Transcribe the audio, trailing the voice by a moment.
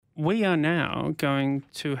we are now going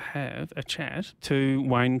to have a chat to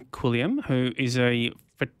Wayne Quilliam, who is a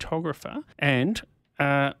photographer and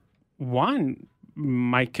wine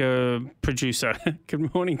maker, producer.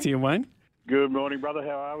 Good morning to you, Wayne. Good morning, brother.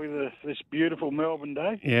 How are we this beautiful Melbourne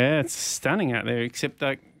day? Yeah, it's stunning out there, except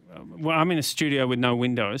that, well, I'm in a studio with no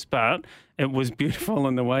windows, but it was beautiful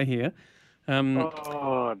on the way here.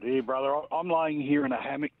 Oh, dear, brother. I'm laying here in a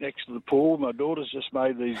hammock next to the pool. My daughter's just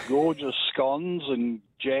made these gorgeous scones and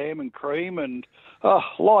jam and cream, and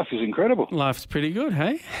life is incredible. Life's pretty good,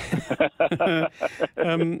 hey?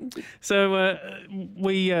 So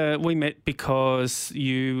we met because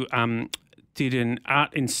you did an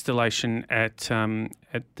art installation at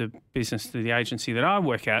the business, the agency that I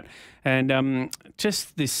work at, and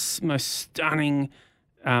just this most stunning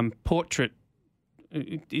portrait.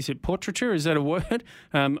 Is it portraiture? Is that a word?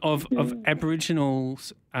 Of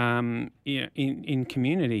Aboriginals in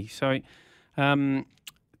community. So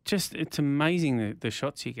just it's amazing the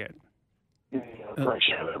shots you get. Yeah, I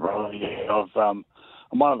appreciate that, brother. Yeah, I'm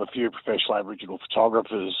one of the few professional Aboriginal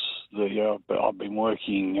photographers that I've been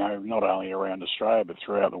working, not only around Australia but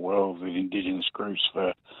throughout the world with Indigenous groups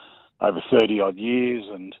for over 30-odd years.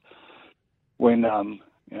 And when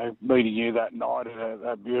meeting you that night at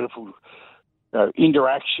that beautiful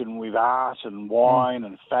interaction with art and wine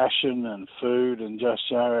and fashion and food, and just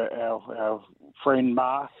our friend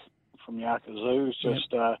Mark from Yarka Zoo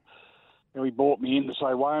just he brought me in to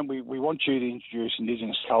say, Wayne, we want you to introduce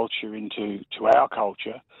Indigenous culture into our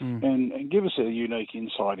culture and give us a unique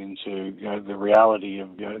insight into the reality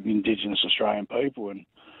of the Indigenous Australian people. And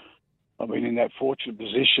I've been in that fortunate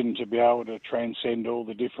position to be able to transcend all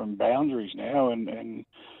the different boundaries now and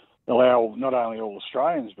allow not only all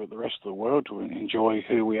Australians but the rest of the world to enjoy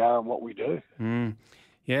who we are and what we do.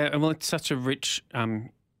 Yeah, well, it's such a rich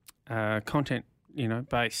content,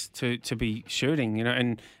 base to be shooting,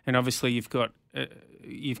 and obviously you've got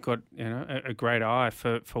a great eye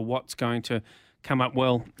for what's going to come up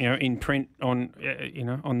well, in print on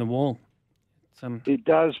on the wall. It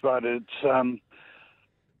does, but it's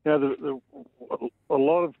a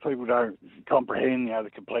lot of people don't comprehend, the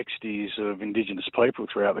complexities of Indigenous people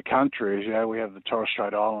throughout the country. As we have the Torres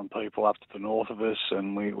Strait Island people up to the north of us,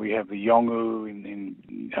 and we have the Yolngu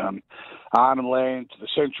in Arnhem Land, to the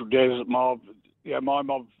Central Desert mob. My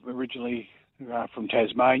mob originally from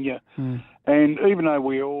Tasmania, and even though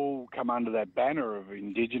we all come under that banner of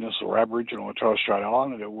Indigenous or Aboriginal or Torres Strait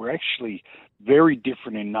Islander, we're actually very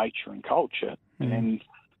different in nature and culture. And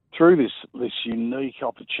through this unique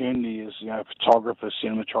opportunity as photographer,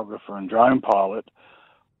 cinematographer, and drone pilot,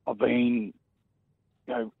 I've been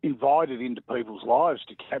invited into people's lives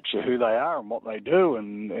to capture who they are and what they do,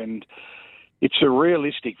 and it's a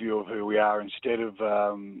realistic view of who we are instead of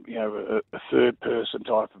a third person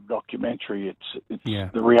type of documentary. It's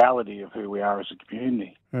the reality of who we are as a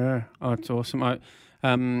community. Yeah, it's awesome.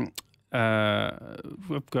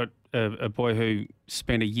 We've got a boy who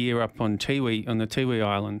spent a year up on Tiwi, on the Tiwi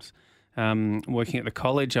Islands, working at the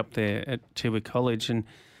college up there at Tiwi College, and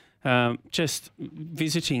just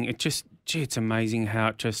visiting. It's amazing how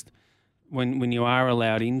it just when you are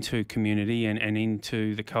allowed into community and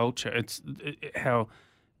into the culture, how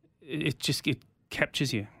it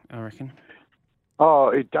captures you, I reckon. Oh,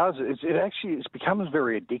 it does. It becomes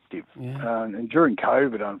very addictive. Yeah. And during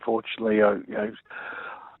COVID, unfortunately,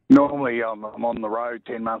 normally I'm on the road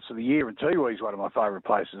 10 months of the year, and Tiwi is one of my favourite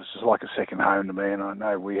places. It's like a second home to me, and I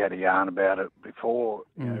know we had a yarn about it before,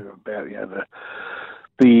 about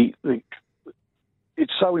the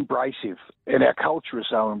it's so embracive, and our culture is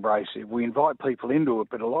so embracive. We invite people into it,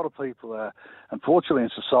 but a lot of people are, unfortunately in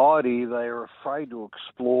society, they are afraid to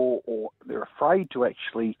explore, or they're afraid to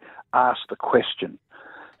actually ask the question.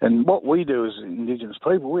 And what we do as Indigenous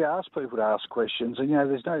people, we ask people to ask questions, and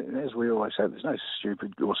there's no, as we always say, there's no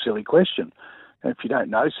stupid or silly question. And if you don't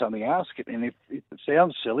know something, ask it, and if it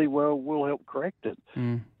sounds silly, well, we'll help correct it.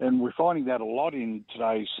 And we're finding that a lot in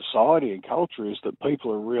today's society and culture, is that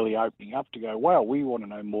people are really opening up to go, wow, we want to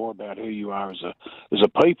know more about who you are as a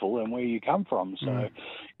people and where you come from. So,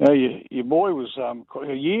 your boy was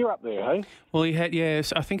a year up there, hey? Well, he had,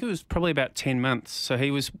 I think it was probably about 10 months. So he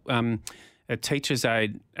was a teacher's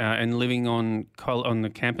aide and living on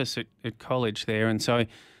the campus at college there, and so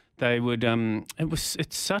they would.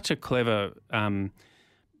 It's such a clever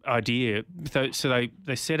idea. So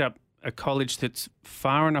they set up a college that's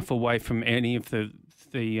far enough away from any of the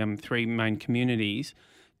three main communities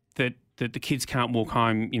that the kids can't walk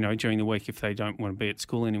home, during the week if they don't want to be at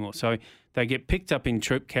school anymore. So they get picked up in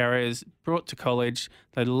troop carriers, brought to college.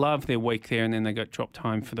 They love their week there, and then they got dropped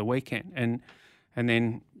home for the weekend. And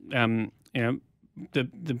then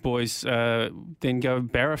the boys then go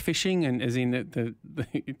barra fishing, and as in the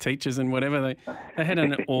teachers and whatever, they had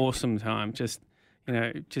an awesome time. Just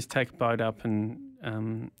take a boat up and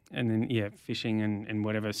then fishing and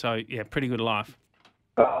whatever. So pretty good life.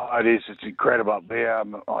 It is. It's incredible up there.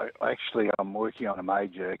 I'm working on a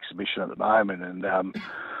major exhibition at the moment, and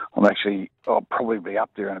I'll probably be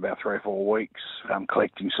up there in about 3 or 4 weeks.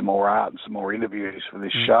 Collecting some more art and some more interviews for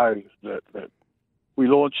this show that we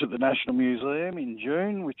launched at the National Museum in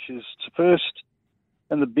June, which is the first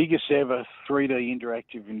and the biggest ever 3D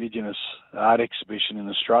interactive Indigenous art exhibition in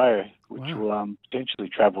Australia, which will potentially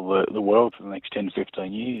travel the world for the next 10 to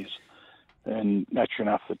 15 years. And naturally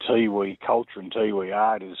enough, the Tiwi culture and Tiwi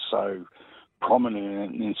art is so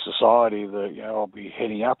prominent in society that I'll be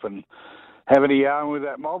heading up and having a yarn with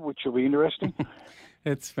that mob, which will be interesting.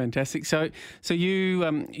 That's fantastic. So you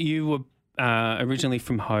were originally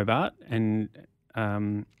from Hobart, and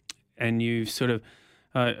you sort of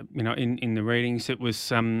in the readings it was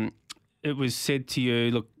said to you,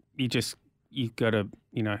 look, you've got to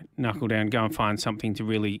knuckle down, go and find something to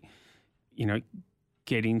really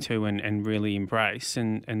get into and really embrace,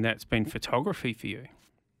 and that's been photography for you.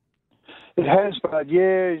 It has, but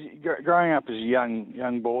growing up as a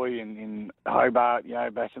young boy in Hobart,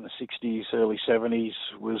 back in the 60s, early 70s,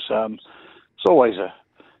 was it's always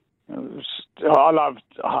I loved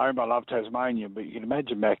home, I loved Tasmania, but you can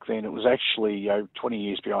imagine back then it was actually 20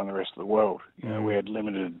 years behind the rest of the world. We had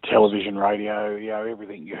limited television, radio,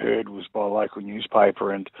 everything you heard was by a local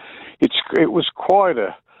newspaper, and it was quite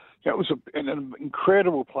it was an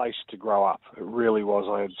incredible place to grow up. It really was.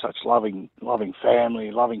 I had such loving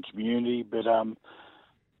family, loving community, but there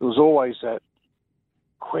was always that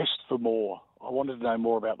quest for more. I wanted to know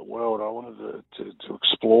more about the world. I wanted to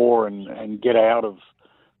explore and get out of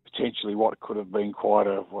potentially what could have been quite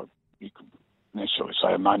what you could necessarily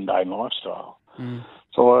say a mundane lifestyle.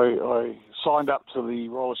 So I signed up to the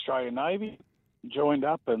Royal Australian Navy, joined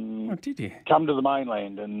up and come to the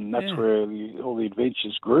mainland, and that's where all the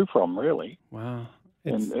adventures grew from, really. Wow.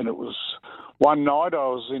 And it was one night I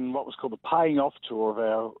was in what was called the paying off tour of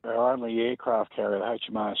our only aircraft carrier,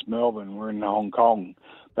 the HMAS Melbourne. We're in Hong Kong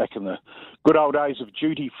back in the good old days of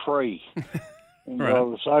duty free. And right. I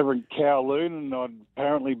was over in Kowloon, and I'd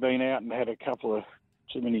apparently been out and had a couple of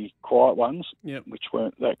too many quiet ones, which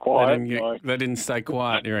weren't that quiet. They didn't stay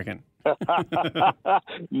quiet, you reckon?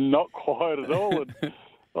 Not quiet at all. And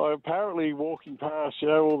I apparently walking past,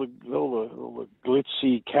 all the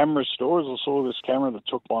glitzy camera stores, I saw this camera that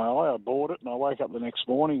took my eye. I bought it, and I woke up the next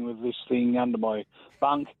morning with this thing under my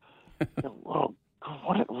bunk. Well,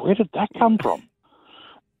 where did that come from?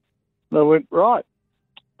 And I went, right,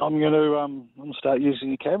 I'm going to start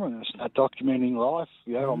using a camera and start documenting life,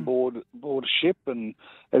 on board a ship. And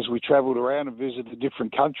as we travelled around and visited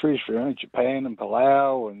different countries, Japan and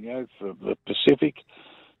Palau, and for the Pacific,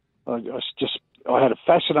 I had a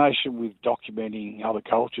fascination with documenting other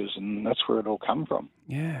cultures, and that's where it all come from.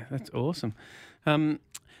 Yeah, that's awesome.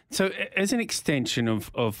 So, as an extension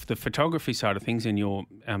of the photography side of things and your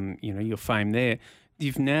your fame there,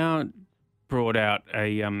 you've now brought out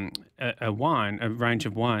a range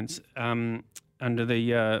of wines under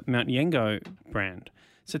the Mount Yengo brand.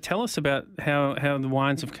 So tell us about how the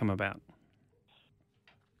wines have come about.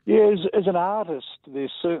 Yeah, as an artist,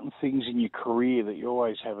 there's certain things in your career that you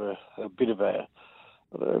always have a bit of a,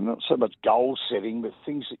 not so much goal setting, but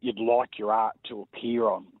things that you'd like your art to appear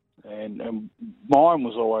on. And mine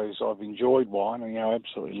was always, I've enjoyed wine, and I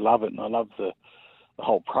absolutely love it, and I love the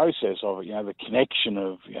whole process of it, the connection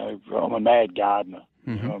of, I'm a mad gardener,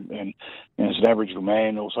 and as an Aboriginal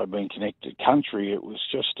man, also being connected to country, it was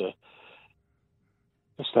just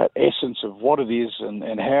that essence of what it is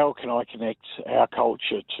and how can I connect our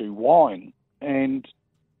culture to wine. And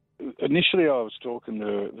initially I was talking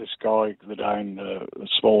to this guy that owned a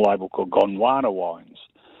small label called Gondwana Wines,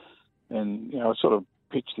 and, I sort of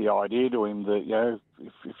pitched the idea to him that,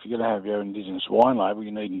 if you're going to have your Indigenous wine label,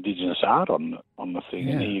 you need Indigenous art on the thing,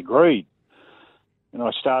 and he agreed. And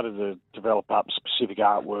I started to develop up specific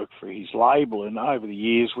artwork for his label, and over the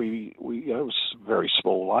years, it was a very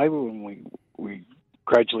small label, and we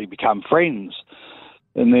gradually become friends.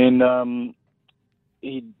 And then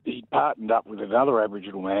he'd partnered up with another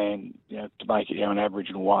Aboriginal man, to make it an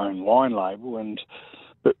Aboriginal wine label,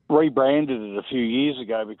 but rebranded it a few years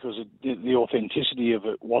ago because the authenticity of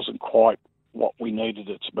it wasn't quite what we needed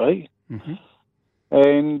it to be.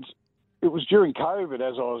 And it was during COVID,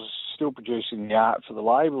 as I was still producing the art for the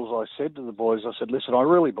labels, I said to the boys, listen, I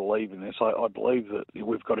really believe in this. I believe that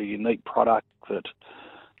we've got a unique product that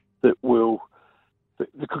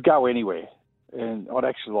could go anywhere. And I'd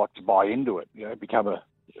actually like to buy into it, become a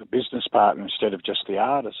a business partner instead of just the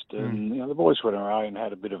artist. And the boys went away and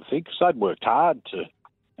had a bit of a think because they'd worked hard to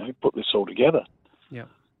put this all together. Yeah.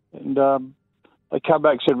 And they come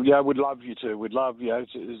back and said, "Yeah, we'd love you to. We'd love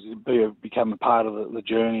to become a part of the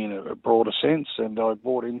journey in a broader sense." And I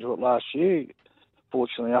bought into it last year.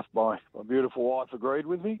 Fortunately enough, my beautiful wife agreed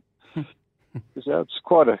with me. Because it's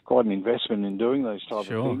quite an investment in doing these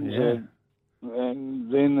type of things. Yeah.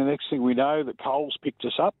 And then the next thing we know, that Coles picked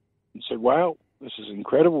us up and said, "Wow, this is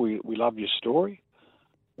incredible. We love your story."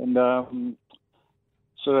 And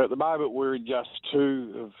so at the moment we're in just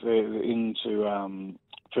two into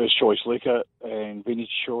First Choice Liquor and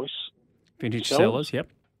Vintage Choice. Vintage Cellars, yep.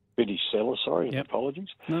 Vintage Cellars, sorry, yep. Apologies.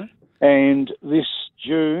 No. And this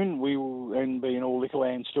June we will be in all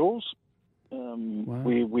Liquorland stores. Wow.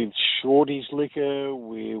 We're with Shorty's Liquor.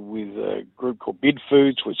 We're with a group called Bid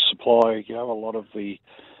Foods, which supply a lot of the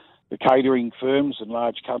catering firms and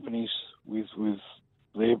large companies with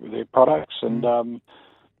their products. And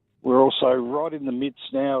we're also right in the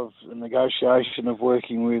midst now of a negotiation of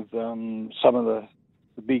working with some of the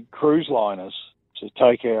big cruise liners to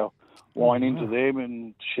take our wine into them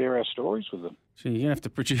and share our stories with them. So you're going to have to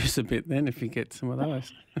produce a bit then if you get some of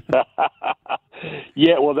those.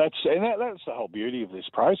 Yeah, well, that's the whole beauty of this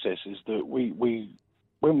process is that we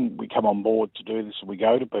when we come on board to do this and we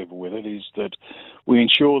go to people with it is that we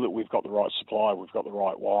ensure that we've got the right supply, we've got the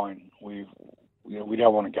right wine. We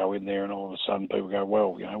don't want to go in there and all of a sudden people go,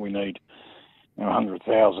 well, we need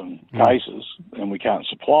 100,000 cases and we can't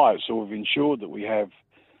supply it. So we've ensured that we have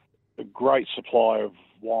a great supply of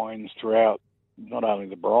wines throughout not only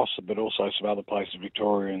the Barossa but also some other places,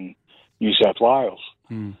 Victoria and New South Wales.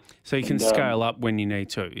 So you can scale up when you need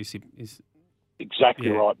to. Is exactly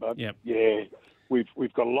right, bud. Yep. Yeah,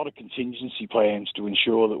 we've got a lot of contingency plans to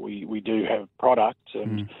ensure that we do have product.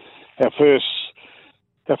 And our first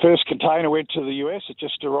container went to the US. It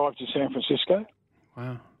just arrived in San Francisco.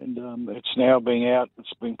 Wow. And it's now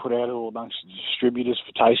It's been put out all amongst the distributors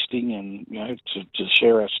for tasting and to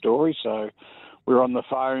share our story. So we're on the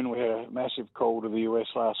phone. We had a massive call to the US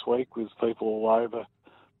last week with people all over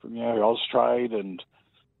from Austrade and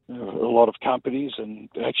a lot of companies. And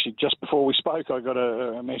actually, just before we spoke, I got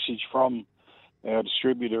a message from our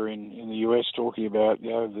distributor in the US talking about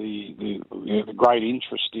the great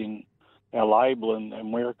interest in our label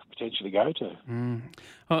and where it could potentially go to.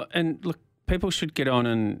 Oh, and look, people should get on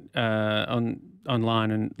and online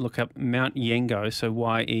and look up Mount Yengo, so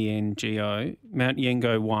YENGO,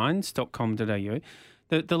 mountyengovines.com.au.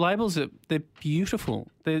 The labels they're beautiful.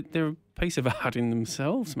 They're a piece of art in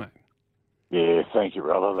themselves, mate. Yeah, thank you,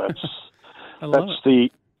 brother. And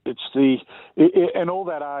all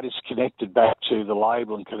that art is connected back to the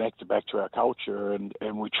label and connected back to our culture, and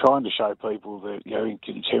we're trying to show people that in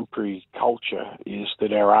contemporary culture is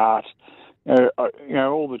that our art,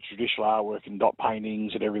 all the traditional artwork and dot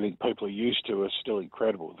paintings and everything people are used to are still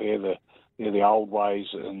incredible. They're the old ways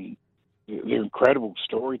and they're incredible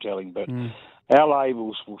storytelling, but our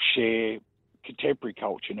labels will share contemporary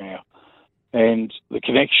culture now. And the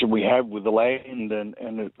connection we have with the land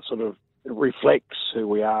and it sort of reflects who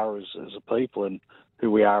we are as a people and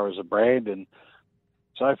who we are as a brand. And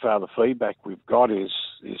so far the feedback we've got is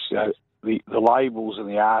the labels and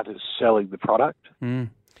the art is selling the product.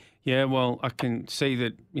 Yeah, well, I can see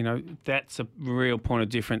that, that's a real point of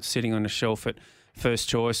difference sitting on a shelf at First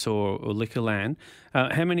Choice or Liquorland.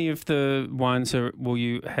 How many of the wines will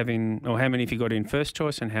you have in, or how many have you got in First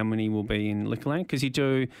Choice and how many will be in Liquorland? Because you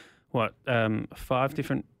do, 5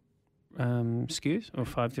 different SKUs or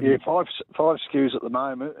 5 different? Yeah, five SKUs at the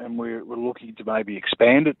moment, and we're looking to maybe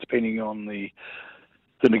expand it depending on the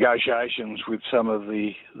negotiations with some of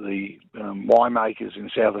the winemakers in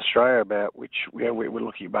South Australia about which we're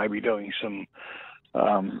looking at maybe doing some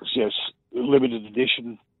limited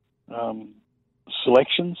edition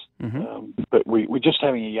selections. But we're just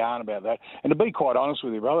having a yarn about that. And to be quite honest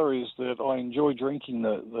with you, brother, is that I enjoy drinking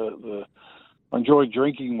I enjoy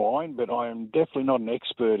drinking wine, but I am definitely not an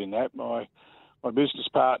expert in that. My business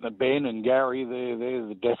partner Ben and Gary, they're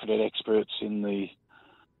the definite experts in the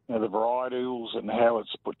varietals and how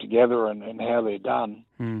it's put together and how they're done.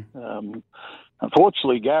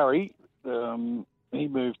 Unfortunately, Gary, he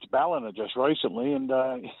moved to Ballina just recently, and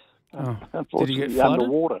unfortunately, did he get flooded?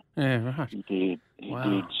 Underwater. Yeah, right. He did. Wow.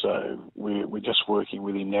 Did. So we're just working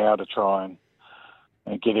with him now to try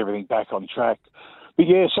and get everything back on track. But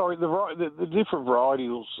yeah, sorry, the different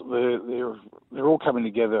varietals, they're all coming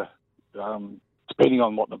together. Depending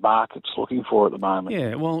on what the market's looking for at the moment.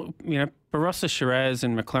 Yeah, well, Barossa Shiraz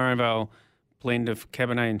and McLaren Vale blend of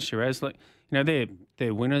Cabernet and Shiraz,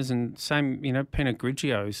 they're winners, and same, Pinot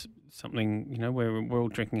Grigio's something, we're all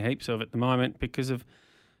drinking heaps of at the moment because of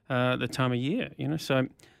the time of year, So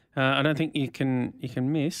I don't think you can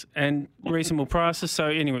miss, and reasonable prices. So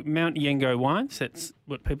anyway, Mount Yengo Wines, that's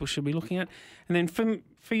what people should be looking at. And then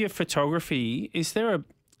for your photography,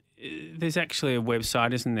 there's actually a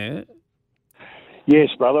website, isn't there? Yes,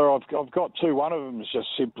 brother. I've got two. One of them is just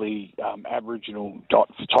simply Aboriginal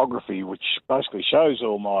photography, which basically shows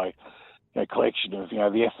all my collection of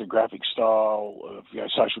the ethnographic style of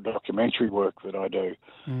social documentary work that I do.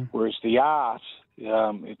 Whereas the art,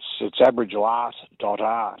 it's Aboriginal art.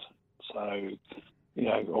 So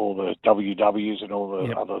all the WWs and all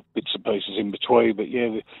the other bits and pieces in between. But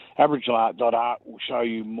the Aboriginal art will show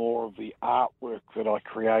you more of the artwork that I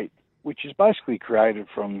create, which is basically created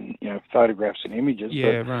from photographs and images.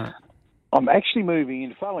 Yeah, right. I'm actually moving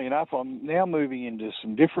into, funnily enough, I'm now moving into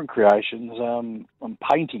some different creations. I'm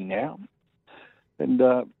painting now, and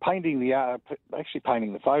painting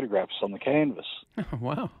the photographs on the canvas. Oh,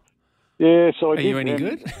 wow. Yeah, so Are you any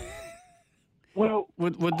good? Well,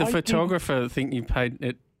 would the photographer think you paid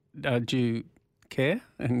it due care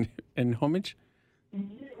and homage?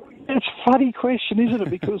 It's a funny question, isn't it?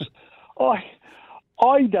 Because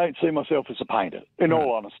I don't see myself as a painter, in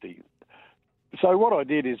all honesty. So what I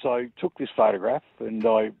did is I took this photograph and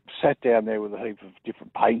I sat down there with a heap of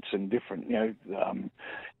different paints and different,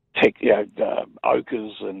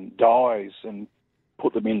 ochres and dyes, and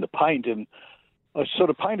put them in the paint. And I sort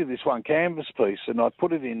of painted this one canvas piece, and I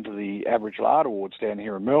put it into the Aboriginal Art Awards down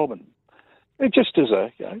here in Melbourne. It just as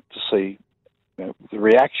to see the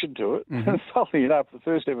reaction to it. Mm-hmm. And funnily enough, the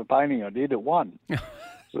first ever painting I did, it won.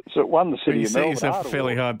 So it won the City of Melbourne. It's a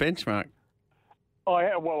fairly high benchmark.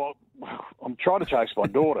 I'm trying to chase my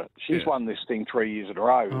daughter. She's won this thing 3 years in a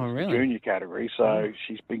row, really? The junior category. So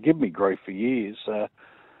she's been giving me grief for years. I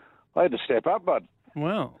had to step up, bud.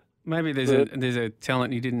 Well, maybe there's a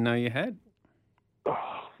talent you didn't know you had.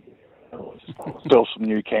 Still some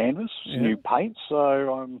new canvas, new paint.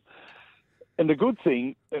 So and the good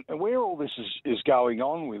thing, and where all this is going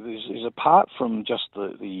on with is apart from just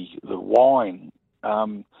the wine.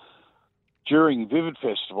 During Vivid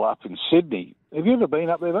Festival up in Sydney, have you ever been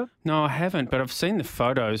up there, though? No, I haven't, but I've seen the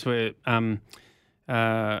photos where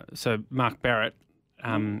so Mark Barrett,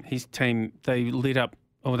 his team, they lit up,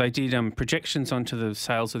 or they did projections onto the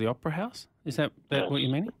sails of the Opera House. Is that what you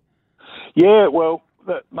mean? Yeah, well,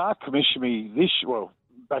 Mark commissioned me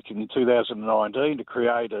back in 2019 to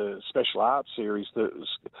create a special art series that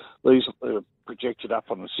was projected up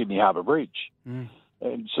on the Sydney Harbour Bridge. Mm.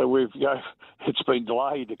 And so it's been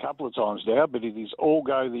delayed a couple of times now, but it is all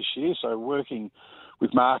go this year. So working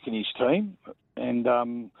with Mark and his team,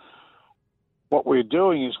 and what we're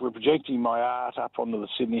doing is we're projecting my art up onto the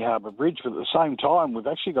Sydney Harbour Bridge, but at the same time we've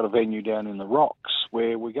actually got a venue down in the Rocks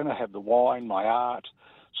where we're going to have the wine, my art,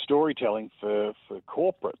 storytelling for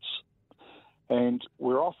corporates. And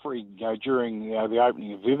we're offering, during the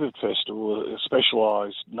opening of Vivid Festival, a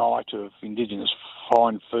specialised night of Indigenous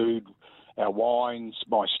fine food, our wines,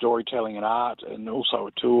 my storytelling and art, and also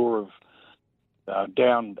a tour of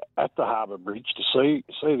down at the Harbour Bridge to see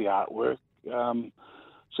the artwork.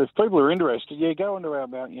 So if people are interested, go onto our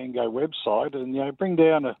Mount Yengo website and bring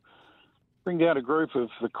down a group of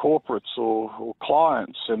the corporates or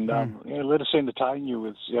clients, and let us entertain you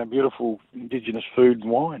with beautiful Indigenous food and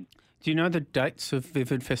wine. Do you know the dates of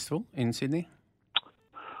Vivid Festival in Sydney?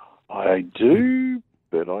 I do.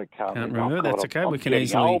 But I can't remember. That's okay. We can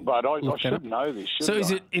easily old, but I should know this. So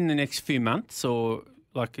is it in the next few months, or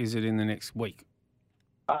is it in the next week?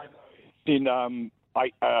 In May.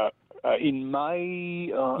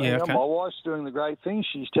 My wife's doing the great thing.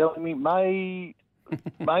 She's telling me May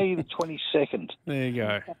the 22nd. There you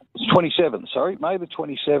go. It's 27th. Sorry, May the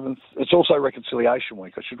 27th. It's also Reconciliation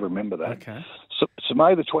Week. I should remember that. Okay. So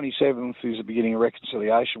May the 27th is the beginning of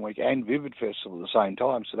Reconciliation Week and Vivid Festival at the same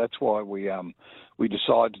time. So that's why we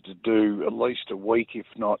decided to do at least a week, if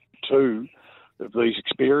not two, of these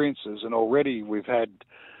experiences. And already we've had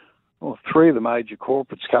three of the major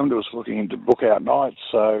corporates come to us looking to book out nights.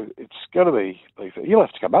 So it's got to be. You'll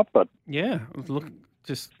have to come up, but yeah, look.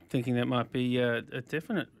 Just thinking that might be a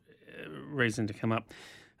definite reason to come up.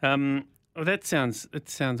 That sounds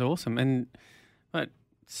awesome, and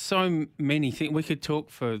so many things. We could talk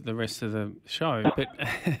for the rest of the show, but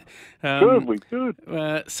we could.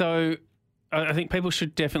 So I think people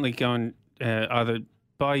should definitely go and either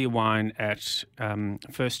buy your wine at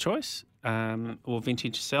First Choice or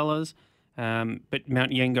Vintage Cellars, but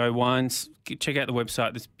Mount Yengo Wines. Check out the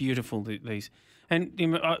website. It's beautiful. These,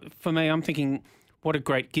 and for me, I'm thinking, what a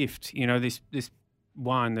great gift, this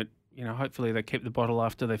wine that, hopefully they keep the bottle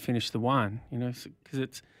after they finish the wine, because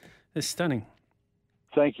it's stunning.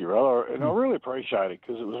 Thank you, brother. And I really appreciate it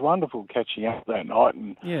because it was wonderful catching up that night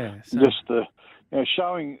and Yeah. just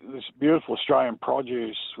showing this beautiful Australian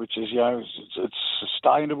produce, which is it's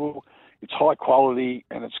sustainable, it's high quality,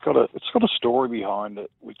 and it's got a story behind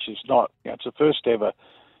it, which is not it's the first ever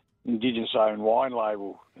Indigenous owned wine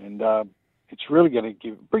label, and it's really going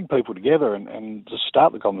to bring people together and just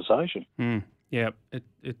start the conversation. Yeah,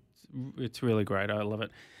 it's really great. I love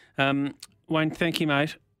it. Wayne, thank you,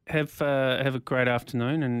 mate. Have a great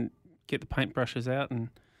afternoon and get the paintbrushes out and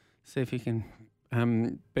see if you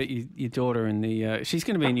can beat your daughter in the. She's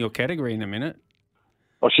going to be in your category in a minute.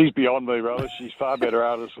 Oh, she's beyond me, brother. She's far better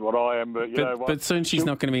artist than what I am. But you know what? But soon she's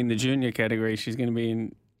not going to be in the junior category. She's going to be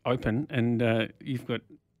in open, and you've got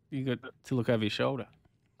to look over your shoulder.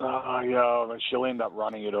 Oh, yeah, she'll end up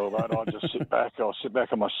running it all, right? I'll just sit back. I'll sit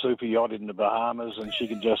back on my super yacht in the Bahamas, and she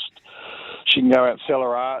can go out and sell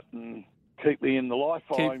her art and keep me in the life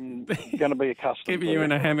I'm going to be accustomed to. Keep you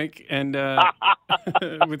in a hammock and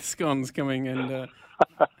with scones coming and.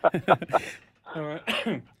 All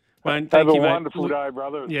right. Wayne, thank you, mate. Have a wonderful day,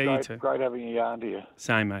 brother. It's you too. Great having you on here.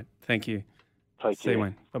 Same, mate. Thank you. Take care. See you,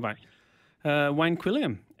 Wayne. Bye-bye. Wayne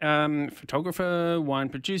Quilliam, photographer, wine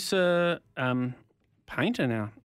producer, painter now.